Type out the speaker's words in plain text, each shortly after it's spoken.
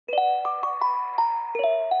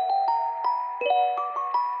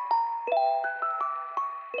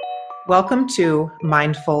Welcome to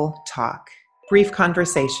Mindful Talk, brief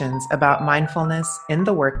conversations about mindfulness in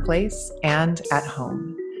the workplace and at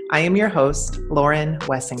home. I am your host, Lauren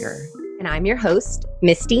Wessinger. And I'm your host,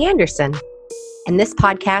 Misty Anderson. And this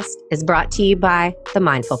podcast is brought to you by The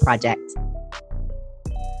Mindful Project.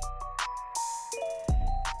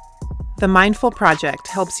 The Mindful Project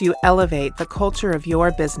helps you elevate the culture of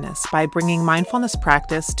your business by bringing mindfulness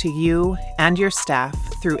practice to you and your staff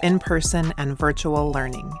through in-person and virtual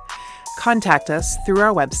learning. Contact us through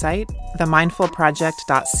our website,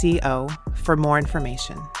 themindfulproject.co, for more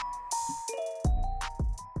information.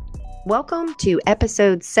 Welcome to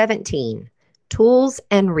episode 17, Tools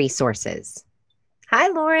and Resources. Hi,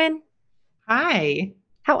 Lauren. Hi.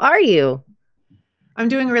 How are you? I'm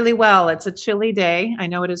doing really well. It's a chilly day. I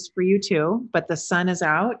know it is for you too, but the sun is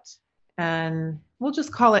out and we'll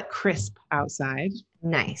just call it crisp outside.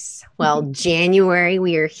 Nice. Well, January,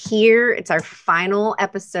 we are here. It's our final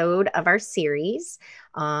episode of our series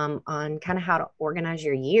on kind of how to organize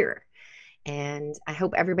your year. And I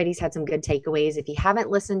hope everybody's had some good takeaways. If you haven't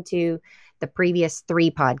listened to the previous 3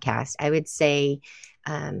 podcasts, I would say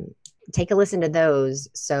take a listen to those.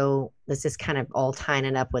 So this is kind of all tying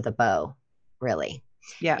it up with a bow, really.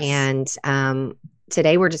 Yes. And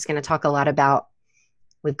today we're just going to talk a lot about,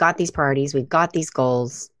 we've got these priorities, we've got these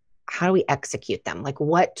goals. How do we execute them? Like,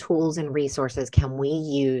 what tools and resources can we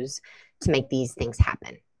use to make these things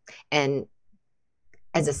happen? And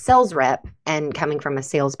as a sales rep and coming from a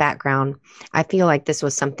sales background, I feel like this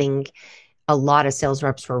was something a lot of sales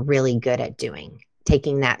reps were really good at doing,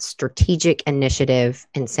 taking that strategic initiative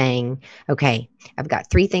and saying, okay, I've got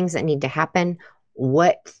 3 things that need to happen.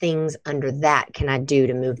 What things under that can I do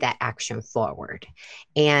to move that action forward?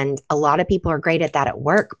 And a lot of people are great at that at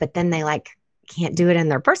work, but then they can't do it in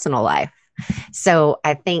their personal life. So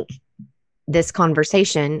I think this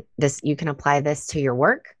conversation, you can apply this to your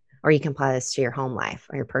work, or you can apply this to your home life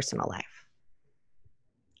or your personal life.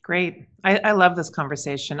 Great. I love this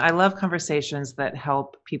conversation. I love conversations that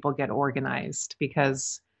help people get organized,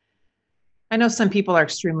 because I know some people are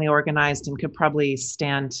extremely organized and could probably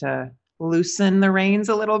stand to loosen the reins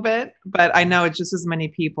a little bit, but I know just as many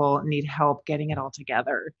people need help getting it all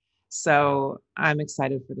together. So I'm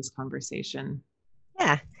excited for this conversation.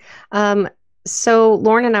 Yeah. So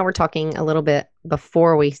Lauren and I were talking a little bit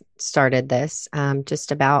before we started this,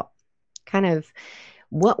 just about kind of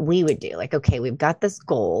what we would do. Like, okay, we've got this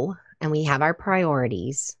goal and we have our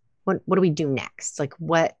priorities. What do we do next?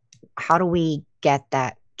 How do we get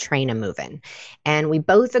that train a moving? And we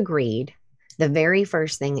both agreed the very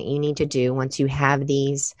first thing that you need to do once you have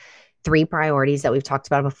these 3 priorities that we've talked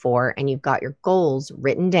about before, and you've got your goals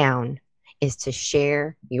written down, is to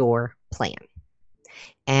share your plan.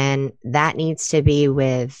 And that needs to be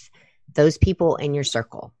with those people in your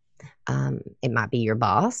circle. It might be your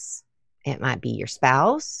boss. It might be your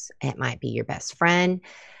spouse. It might be your best friend.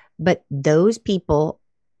 But those people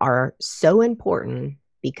are so important,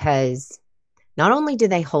 because not only do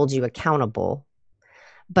they hold you accountable,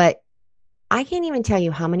 but I can't even tell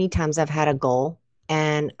you how many times I've had a goal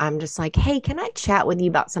and I'm just like, hey, can I chat with you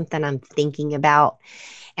about something I'm thinking about?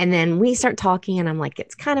 And then we start talking and I'm like,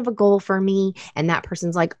 it's kind of a goal for me. And that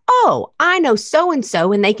person's like, oh, I know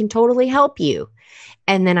so-and-so and they can totally help you.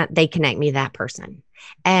 And then they connect me to that person.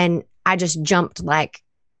 And I just jumped like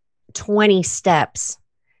 20 steps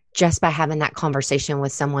just by having that conversation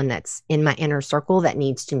with someone that's in my inner circle that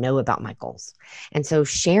needs to know about my goals. And so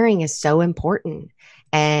sharing is so important.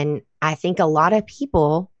 And I think a lot of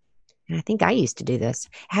people, and I think I used to do this,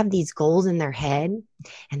 have these goals in their head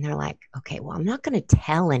and they're like, okay, well, I'm not going to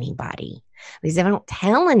tell anybody, because if I don't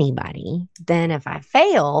tell anybody, then if I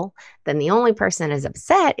fail, then the only person that is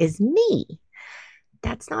upset is me.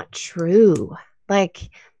 That's not true. Like,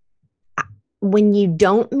 when you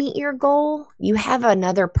don't meet your goal, you have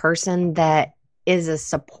another person that is a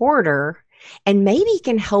supporter and maybe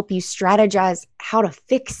can help you strategize how to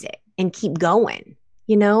fix it and keep going.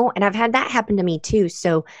 And I've had that happen to me too.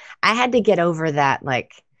 So I had to get over that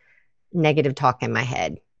negative talk in my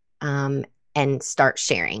head and start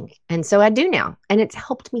sharing. And so I do now. And it's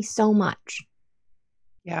helped me so much.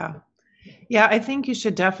 Yeah. Yeah. I think you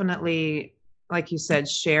should definitely, like you said,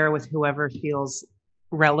 share with whoever feels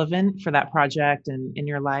relevant for that project and in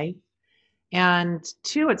your life. And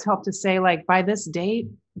 2, it's helped to say, by this date,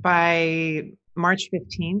 by March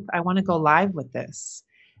 15th, I want to go live with this.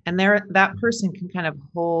 And that person can kind of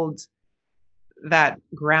hold that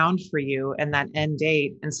ground for you and that end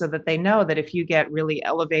date. And so that they know that if you get really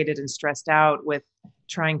elevated and stressed out with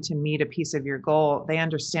trying to meet a piece of your goal, they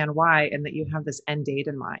understand why, and that you have this end date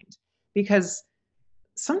in mind. Because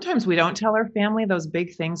sometimes we don't tell our family those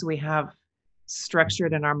big things we have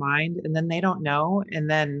structured in our mind, and then they don't know, and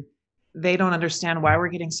then they don't understand why we're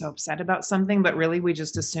getting so upset about something, but really we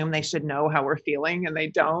just assume they should know how we're feeling and they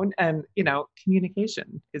don't. And,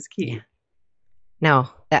 communication is Yeah. key. No,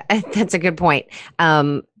 that's a good point.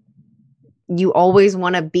 Um, you always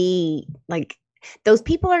want to be like, those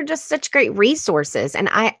people are just such great resources. And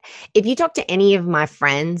if you talk to any of my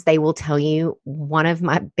friends, they will tell you one of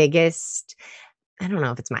my biggest, I don't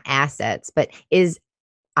know if it's my assets, but is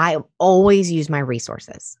I always use my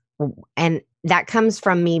resources. And that comes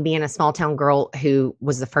from me being a small town girl who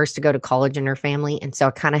was the first to go to college in her family. And so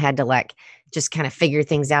I kind of had to like just kind of figure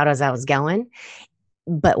things out as I was going.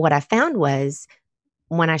 But what I found was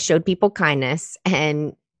when I showed people kindness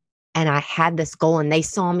and I had this goal and they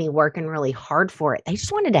saw me working really hard for it, they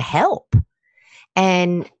just wanted to help.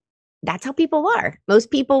 And that's how people are. Most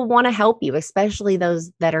people want to help you, especially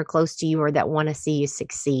those that are close to you or that want to see you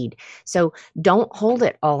succeed. So don't hold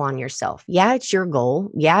it all on yourself. Yeah, it's your goal.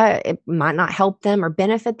 Yeah, it might not help them or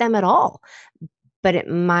benefit them at all, but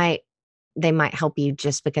they might help you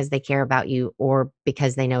just because they care about you or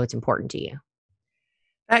because they know it's important to you.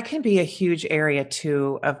 That can be a huge area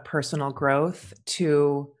too of personal growth,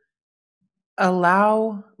 to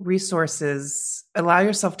allow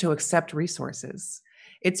yourself to accept resources.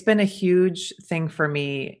 It's been a huge thing for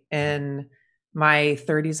me in my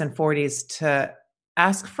 30s and 40s to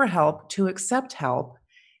ask for help, to accept help,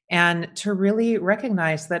 and to really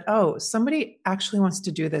recognize that, oh, somebody actually wants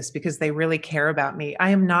to do this because they really care about me.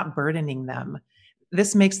 I am not burdening them.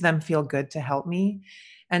 This makes them feel good to help me.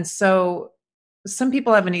 And so some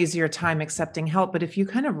people have an easier time accepting help, but if you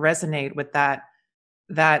kind of resonate with that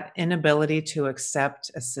inability to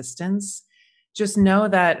accept assistance, just know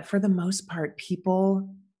that for the most part, people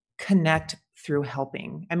connect through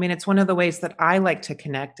helping. I mean, it's one of the ways that I like to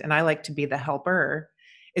connect and I like to be the helper.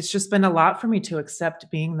 It's just been a lot for me to accept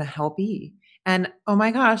being the helpee. And oh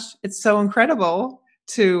my gosh, it's so incredible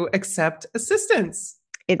to accept assistance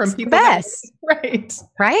from It's the people that, best, right.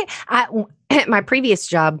 right? At my previous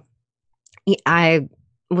job, I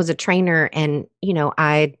was a trainer and,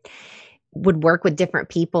 I would work with different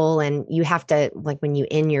people and you have to, like, when you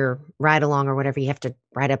end your ride along or whatever, you have to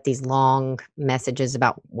write up these long messages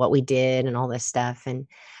about what we did and all this stuff. And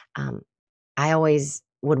um, I always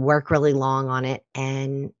would work really long on it.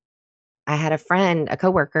 And I had a friend, a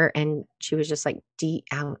coworker, and she was just like,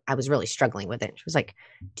 I was really struggling with it. She was like,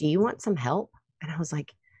 do you want some help? And I was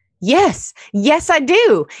like, yes, I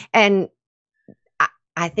do. And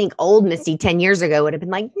I think old Misty 10 years ago would have been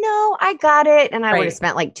like, no, I got it. And I would have Right.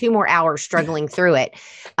 spent like 2 more hours struggling through it.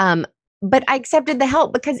 But I accepted the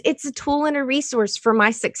help because it's a tool and a resource for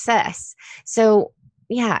my success. So,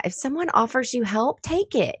 yeah, if someone offers you help,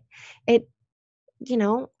 take it. It,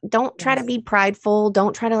 don't try to Yes. be prideful.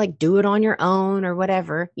 Don't try to like do it on your own or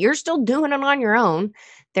whatever. You're still doing it on your own.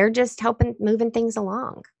 They're just helping moving things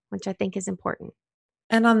along, which I think is important.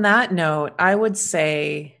 And on that note, I would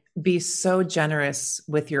say be so generous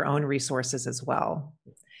with your own resources as well.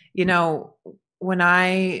 You know, when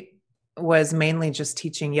I was mainly just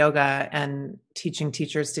teaching yoga and teaching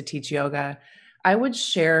teachers to teach yoga, I would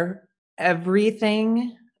share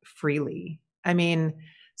everything freely. I mean,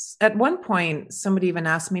 at one point, somebody even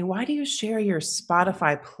asked me, why do you share your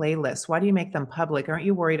Spotify playlists? Why do you make them public? Aren't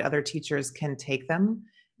you worried other teachers can take them?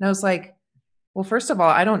 And I was like, well, first of all,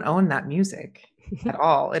 I don't own that music at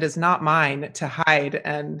all. It is not mine to hide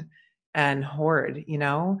and hoard,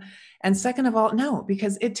 And second of all, no,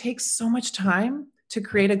 because it takes so much time to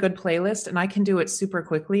create a good playlist and I can do it super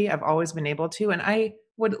quickly. I've always been able to, and I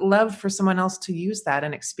would love for someone else to use that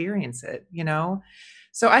and experience it.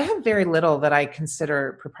 So I have very little that I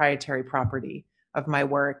consider proprietary property of my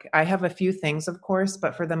work. I have a few things, of course,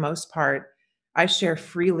 but for the most part, I share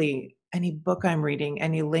freely any book I'm reading,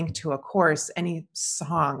 any link to a course, any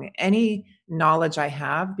song, any knowledge I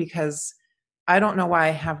have, because I don't know why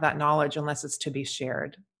I have that knowledge unless it's to be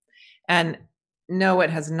shared. And no, it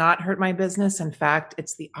has not hurt my business. In fact,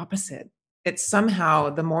 it's the opposite. It's somehow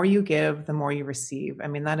the more you give, the more you receive. I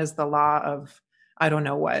mean, that is the law of, I don't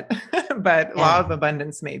know what, but Yeah. law of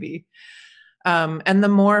abundance, maybe. And the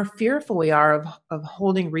more fearful we are of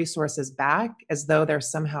holding resources back as though they're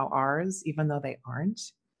somehow ours, even though they aren't,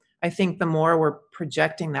 I think the more we're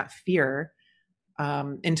projecting that fear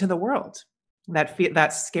into the world,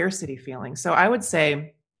 that scarcity feeling. So I would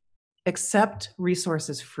say accept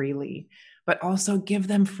resources freely, but also give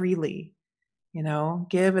them freely.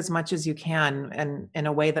 Give as much as you can and in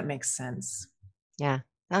a way that makes sense. Yeah.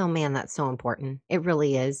 Oh man, that's so important. It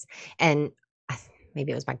really is. And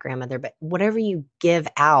maybe it was my grandmother, but whatever you give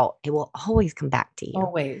out, it will always come back to you.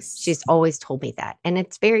 Always. She's always told me that. And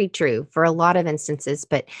it's very true for a lot of instances.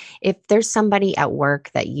 But if there's somebody at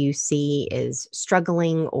work that you see is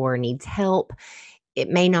struggling or needs help, it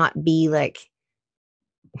may not be like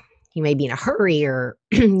you may be in a hurry or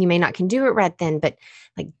you may not can do it right then, but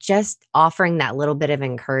like just offering that little bit of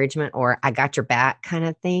encouragement or I got your back kind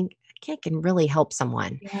of thing, it can really help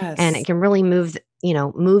someone. And it Yes. can really move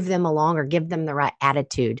them along or give them the right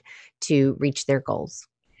attitude to reach their goals.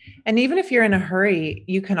 And even if you're in a hurry,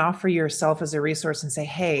 you can offer yourself as a resource and say,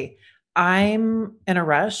 hey, I'm in a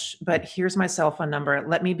rush, but here's my cell phone number.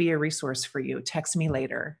 Let me be a resource for you. Text me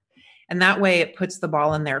later. And that way it puts the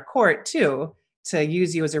ball in their court too, to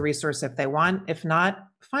use you as a resource if they want. If not,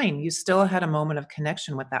 fine. You still had a moment of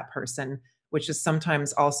connection with that person, which is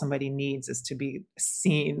sometimes all somebody needs is to be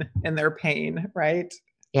seen in their pain, right?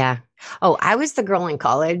 Yeah. Oh, I was the girl in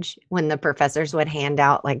college when the professors would hand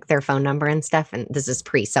out like their phone number and stuff. And this is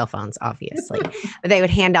pre cell phones, obviously. But they would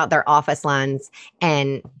hand out their office lines.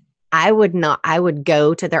 And I would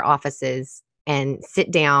go to their offices and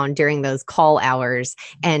sit down during those call hours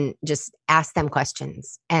and just ask them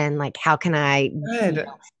questions. And like, how can Good.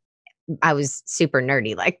 I was super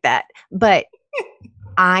nerdy like that. But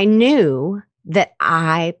I knew that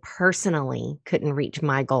I personally couldn't reach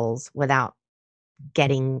my goals without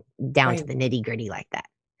getting down to Right. the nitty gritty like that,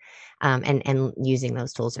 and using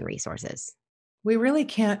those tools and resources. We really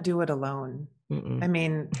can't do it alone. I Mm-mm.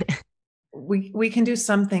 mean, we can do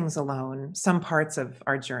some things alone, some parts of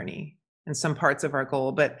our journey and some parts of our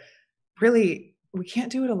goal, but really we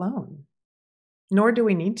can't do it alone, nor do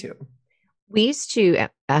we need to. We used to,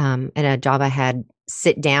 at a job I had,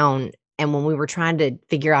 sit down, and when we were trying to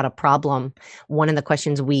figure out a problem, one of the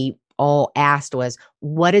questions we all asked was,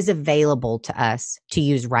 "What is available to us to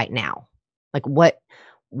use right now? Like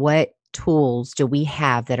what tools do we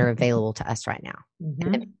have that are available to us right now?" And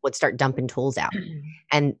then Mhm. people would start dumping tools out,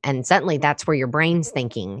 and suddenly that's where your brain's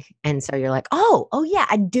thinking, and so you're like, "Oh yeah,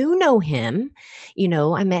 I do know him.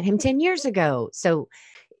 I met him 10 years ago." So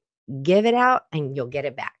give it out, and you'll get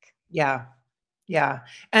it back. Yeah. Yeah.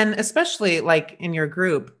 And especially like in your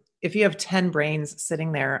group, if you have 10 brains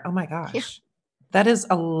sitting there, oh my Yeah, gosh, that is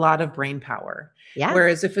a lot of brain power. yeah.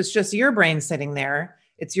 Whereas if it's just your brain sitting there,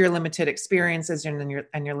 it's your limited experiences and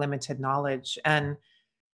your limited knowledge. And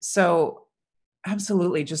so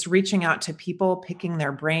absolutely just reaching out to people, picking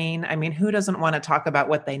their brain. I mean, who doesn't want to talk about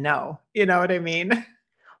what they know? You know what I mean?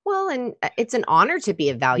 Well, and it's an honor to be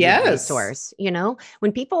a valued Yes. resource.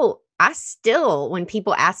 When people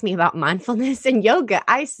ask me about mindfulness and yoga,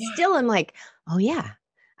 I Yeah. still am like, oh, yeah,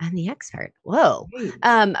 I'm the expert. Whoa.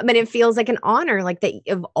 Right. But it feels like an honor, like that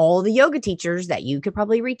of all the yoga teachers that you could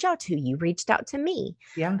probably reach out to, you reached out to me.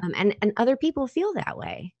 Yeah. And other people feel that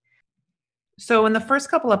way. So, in the first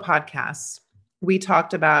couple of podcasts, we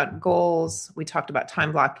talked about goals, we talked about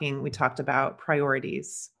time blocking, we talked about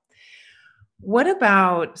priorities. What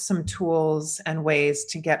about some tools and ways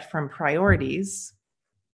to get from priorities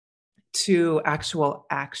to actual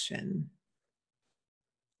action?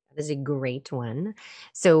 That is a great one.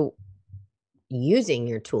 So, using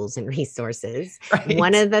your tools and resources,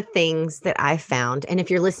 one Right. of the things that I found, and if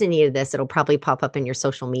you're listening to this, it'll probably pop up in your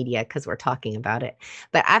social media because we're talking about it.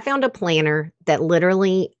 But I found a planner that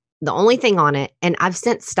literally the only thing on it, and I've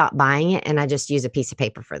since stopped buying it and I just use a piece of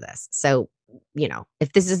paper for this. So,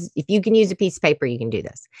 if you can use a piece of paper, you can do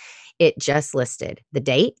this. It just listed the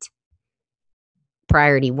date,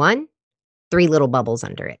 priority one, three little bubbles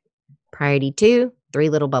under it. Priority two, three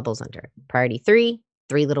little bubbles under it. Priority three,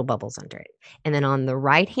 three little bubbles under it. And then on the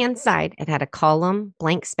right hand side, it had a column,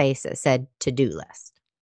 blank space that said to do list.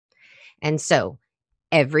 And so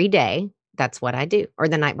every day, that's what I do, or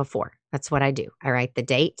the night before, that's what I do. I write the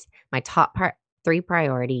date, my three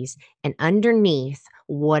priorities, and underneath,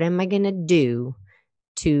 what am I going to do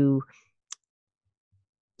to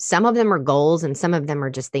some of them are goals and some of them are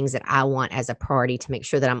just things that I want as a priority to make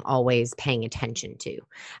sure that I'm always paying attention to.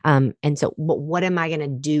 And so, but what am I going to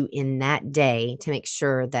do in that day to make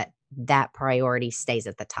sure that that priority stays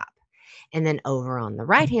at the top? And then over on the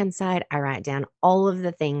right hand side, I write down all of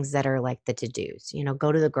the things that are like the to-dos,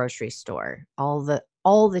 go to the grocery store, all the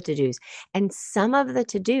to-dos. And some of the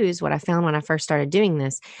to-dos, what I found when I first started doing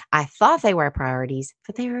this, I thought they were priorities,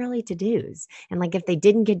 but they were really to-dos. And like if they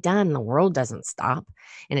didn't get done, the world doesn't stop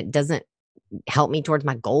and it doesn't help me towards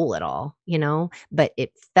my goal at all. But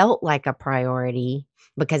it felt like a priority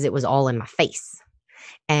because it was all in my face.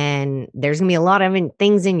 And there's going to be a lot of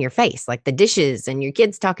things in your face, like the dishes and your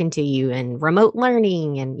kids talking to you and remote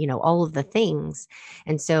learning and, all of the things.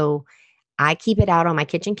 And so I keep it out on my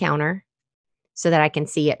kitchen counter so that I can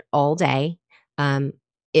see it all day. Um,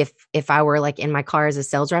 if I were like in my car as a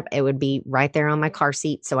sales rep, it would be right there on my car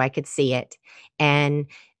seat so I could see it. And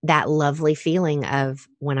that lovely feeling of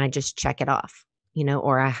when I just check it off,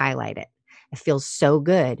 or I highlight it. It feels so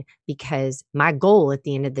good because my goal at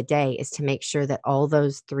the end of the day is to make sure that all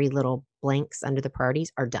those 3 little blanks under the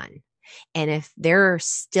priorities are done. And if there are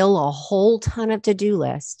still a whole ton of to-do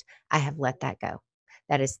list, I have let that go.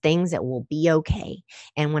 That is things that will be okay.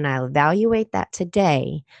 And when I evaluate that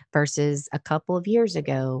today versus a couple of years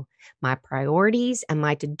ago, my priorities and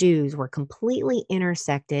my to-dos were completely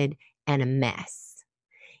intersected and a mess.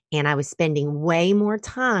 And I was spending way more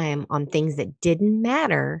time on things that didn't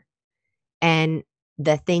matter, and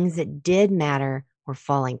the things that did matter were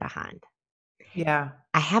falling behind. Yeah.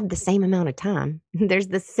 I have the same amount of time. There's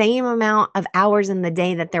the same amount of hours in the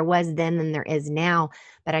day that there was then than there is now,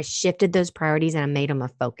 but I shifted those priorities and I made them a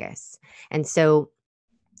focus. And so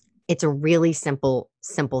it's a really simple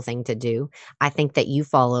thing to do. I think that you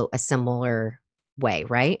follow a similar way,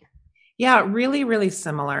 right? Yeah, really, really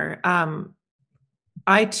similar.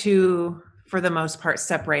 I too, for the most part,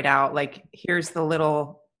 separate out like, here's the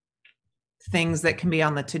little things that can be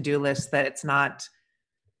on the to-do list that it's not,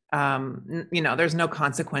 there's no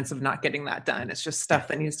consequence of not getting that done. It's just stuff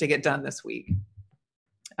that needs to get done this week.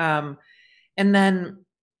 And then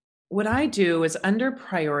what I do is under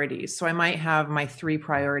priorities. So I might have my 3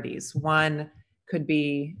 priorities. One could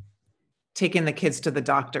be taking the kids to the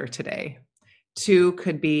doctor today. 2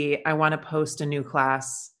 could be, I want to post a new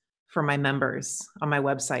class for my members on my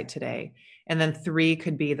website today. And then 3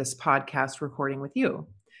 could be this podcast recording with you.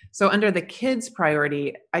 So under the kids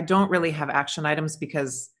priority, I don't really have action items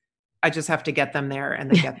because I just have to get them there and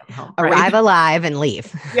then get them home. Right? Arrive alive and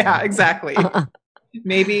leave. Yeah, exactly.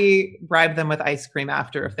 Maybe bribe them with ice cream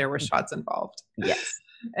after if there were shots involved. Yes.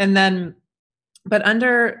 And then, but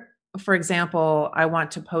under, for example, I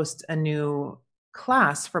want to post a new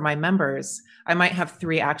class for my members. I might have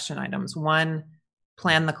 3 action items. 1,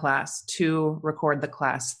 plan the class. 2, record the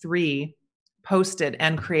class. 3, post it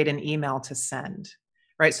and create an email to send.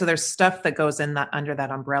 Right. So there's stuff that goes in that under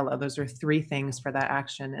that umbrella. Those are 3 things for that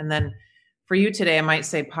action. And then for you today, I might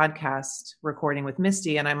say podcast recording with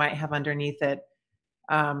Misty, and I might have underneath it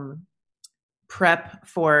prep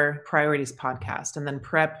for priorities podcast, and then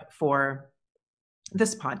prep for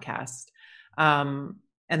this podcast. And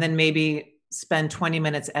then maybe spend 20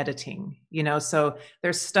 minutes editing, so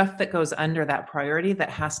there's stuff that goes under that priority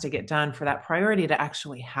that has to get done for that priority to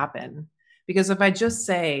actually happen. Because if I just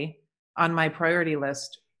say on my priority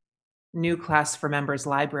list, new class for members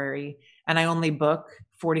library, and I only book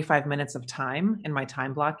 45 minutes of time in my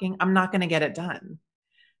time blocking, I'm not going to get it done.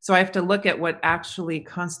 So I have to look at what actually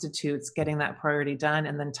constitutes getting that priority done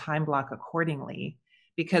and then time block accordingly,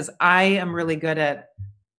 because I am really good at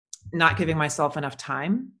not giving myself enough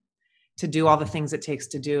time to do all the things it takes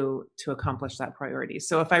to do to accomplish that priority.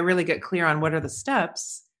 So if I really get clear on what are the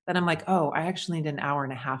steps, then I'm like, oh, I actually need an hour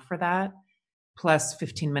and a half for that, plus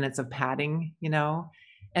 15 minutes of padding,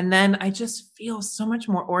 and then I just feel so much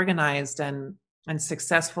more organized and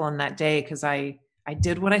successful in that day, because I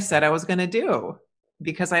did what I said I was going to do,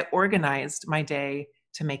 because I organized my day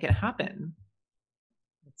to make it happen.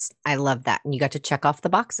 I love that. And you got to check off the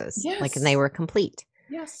boxes. Yes. Like, and they were complete.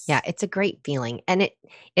 Yes. Yeah, it's a great feeling. And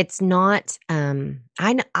it's not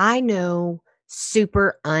I know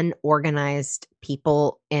super unorganized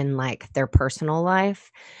people in like their personal life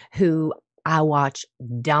who I watch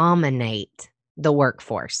dominate the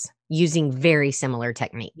workforce using very similar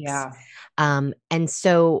techniques. Yeah. And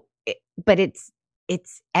so, but it's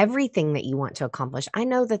everything that you want to accomplish. I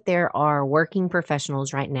know that there are working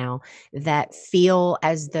professionals right now that feel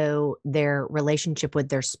as though their relationship with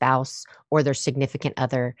their spouse or their significant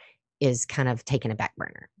other is kind of taking a back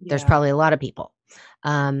burner. Yeah. There's probably a lot of people.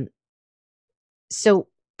 So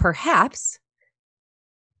perhaps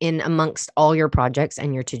in amongst all your projects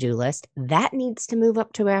and your to-do list, that needs to move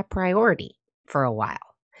up to a priority for a while.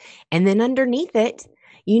 And then underneath it,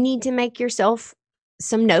 you need to make yourself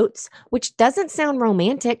some notes, which doesn't sound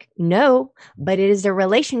romantic, no, but it is a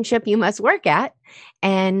relationship you must work at.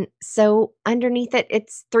 And so underneath it,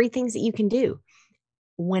 it's 3 things that you can do.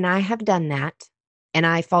 When I have done that, and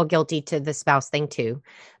I fall guilty to the spouse thing too,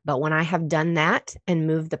 but when I have done that and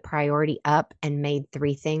moved the priority up and made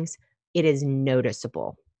 3 things, it is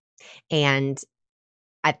noticeable. And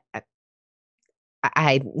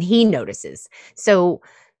he notices. So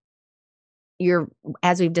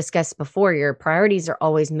as we've discussed before, your priorities are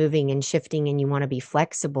always moving and shifting, and you want to be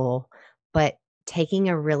flexible, but taking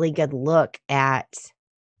a really good look at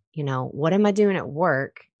what am I doing at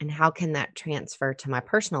work and how can that transfer to my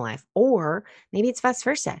personal life? Or maybe it's vice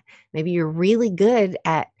versa. Maybe you're really good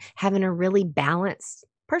at having a really balanced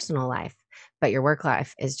personal life, but your work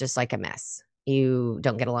life is just like a mess. You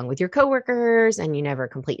don't get along with your coworkers and you never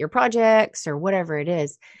complete your projects or whatever it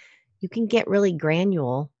is. You can get really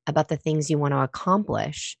granular about the things you want to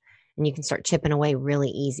accomplish and you can start chipping away really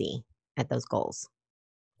easy at those goals.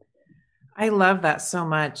 I love that so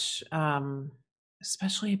much,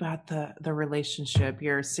 especially about the relationship,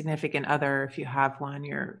 your significant other, if you have one,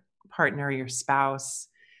 your partner, your spouse,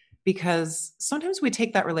 because sometimes we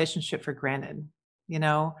take that relationship for granted, you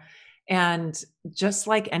know? And just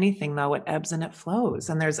like anything, though, it ebbs and it flows,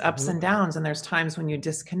 and there's ups Mhm. and downs, and there's times when you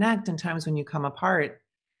disconnect and times when you come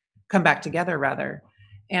back together rather.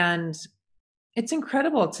 And it's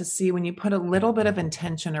incredible to see when you put a little bit of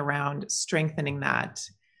intention around strengthening that,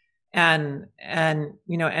 and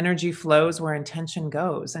energy flows where intention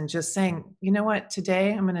goes, and just saying, you know what,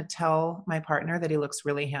 today I'm going to tell my partner that he looks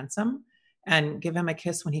really handsome and give him a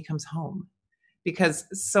kiss when he comes home, because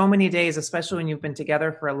so many days, especially when you've been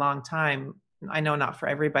together for a long time, I know not for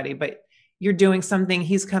everybody, but you're doing something,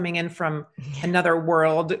 he's coming in from another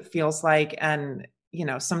world, it feels like, and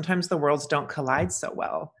sometimes the worlds don't collide so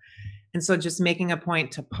well. And so just making a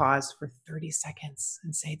point to pause for 30 seconds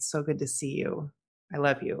and say, it's so good to see you. I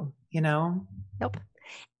love you. Nope.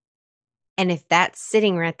 And if that's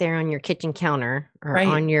sitting right there on your kitchen counter or Right.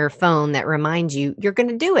 on your phone that reminds you, you're going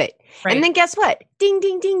to do it. And then Right. guess what? Ding,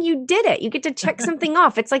 ding, ding, you did it. You get to check something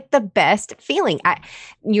off. It's like the best feeling.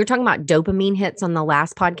 You're talking about dopamine hits on the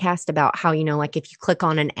last podcast about how, like if you click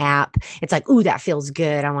on an app, it's like, ooh, that feels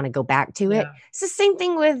good. I want to go back to it. Yeah. It's the same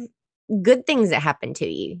thing with good things that happen to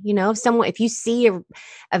you. If you see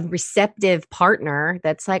a receptive partner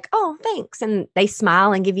that's like, oh, thanks. And they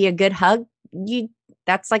smile and give you a good hug,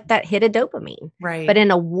 that's like that hit of dopamine, but Right.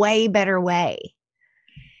 in a way better way.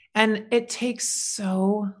 And it takes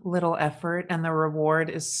so little effort and the reward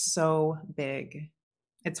is so big.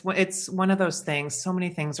 It's one of those things. So many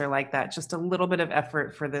things are like that. Just a little bit of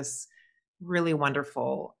effort for this really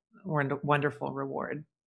wonderful reward.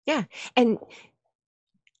 Yeah. And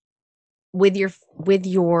with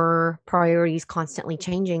your priorities constantly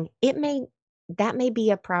changing, that may be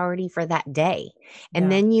a priority for that day. And Yeah.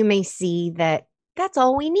 then you may see that that's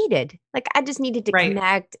all we needed. Like I just needed to Right.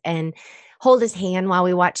 connect and hold his hand while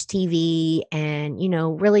we watch TV and,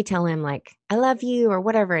 really tell him like, I love you or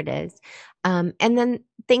whatever it is. And then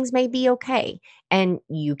things may be okay. And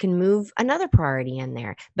you can move another priority in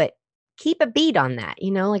there, but keep a beat on that,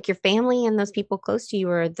 like your family and those people close to you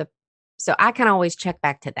are so I can always check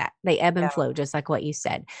back to that. They ebb and Yeah. flow, just like what you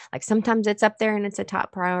said. Like sometimes it's up there and it's a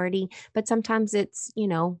top priority, but sometimes it's,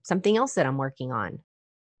 something else that I'm working on.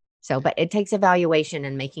 So, but it takes evaluation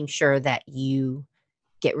and making sure that you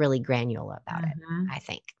get really granular about it, Mhm. I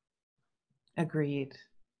think. Agreed.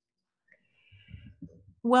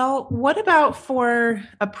 Well, what about for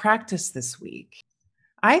a practice this week?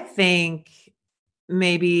 I think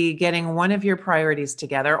maybe getting one of your priorities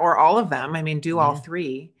together or all of them. I mean, do all Yeah.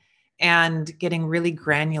 three, and getting really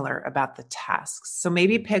granular about the tasks. So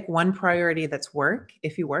maybe pick one priority that's work,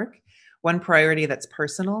 if you work, one priority that's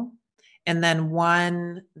personal, and then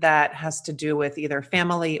one that has to do with either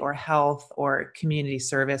family or health or community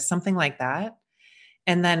service, something like that.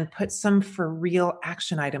 And then put some for real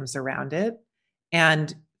action items around it,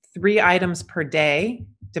 and 3 items per day,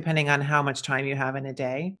 depending on how much time you have in a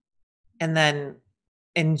day. And then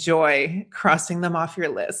enjoy crossing them off your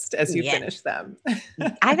list as you Yes. finish them.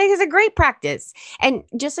 I think it's a great practice. And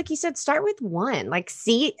just like you said, start with one. Like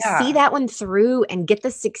see Yeah. that one through and get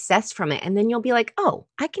the success from it. And then you'll be like, oh,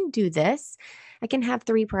 I can do this. I can have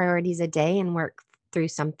 3 priorities a day and work through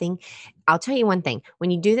something. I'll tell you one thing.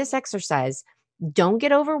 When you do this exercise, don't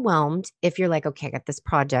get overwhelmed if you're like, okay, I got this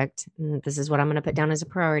project. And this is what I'm going to put down as a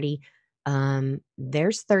priority.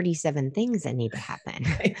 There's 37 things that need to happen.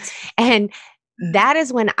 Right. And that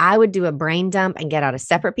is when I would do a brain dump and get out a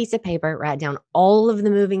separate piece of paper, write down all of the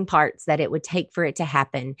moving parts that it would take for it to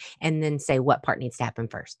happen, and then say what part needs to happen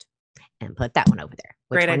first and put that one over there.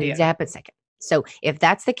 Which Great one needs to idea. happen second? So if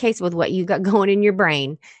that's the case with what you got going in your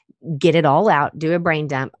brain, get it all out, do a brain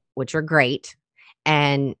dump, which are great,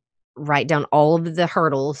 and write down all of the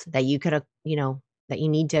hurdles that you could have, that you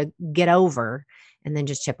need to get over, and then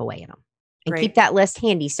just chip away at them. And keep Great. that list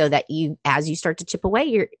handy so that as you start to chip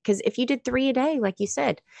away, because if you did 3 a day, like you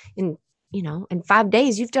said, in 5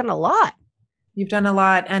 days, you've done a lot. You've done a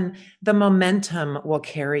lot, and the momentum will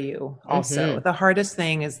carry you also. Mm-hmm. The hardest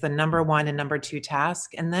thing is the number one and number two task,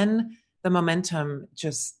 and then the momentum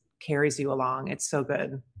just carries you along. It's so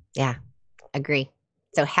good. Yeah, agree.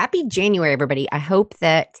 So happy January, everybody. I hope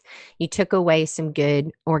that you took away some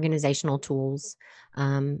good organizational tools,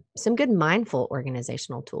 some good mindful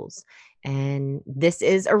organizational tools. And this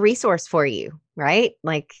is a resource for you, right?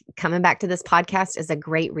 Like coming back to this podcast is a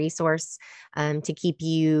great resource to keep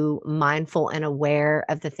you mindful and aware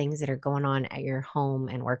of the things that are going on at your home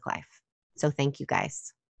and work life. So thank you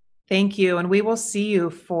guys. Thank you. And we will see you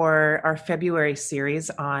for our February series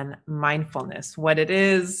on mindfulness, what it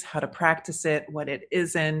is, how to practice it, what it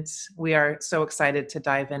isn't. We are so excited to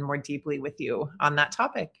dive in more deeply with you on that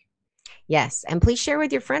topic. Yes. And please share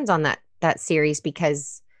with your friends on that series,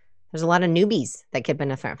 because there's a lot of newbies that could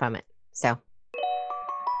benefit from it. So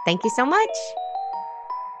thank you so much.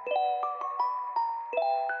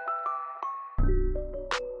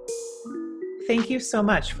 Thank you so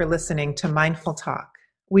much for listening to Mindful Talk.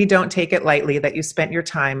 We don't take it lightly that you spent your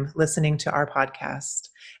time listening to our podcast,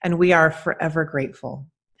 and we are forever grateful.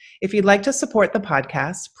 If you'd like to support the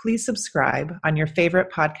podcast, please subscribe on your favorite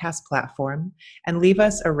podcast platform and leave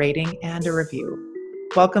us a rating and a review.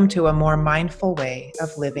 Welcome to a more mindful way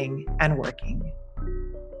of living and working.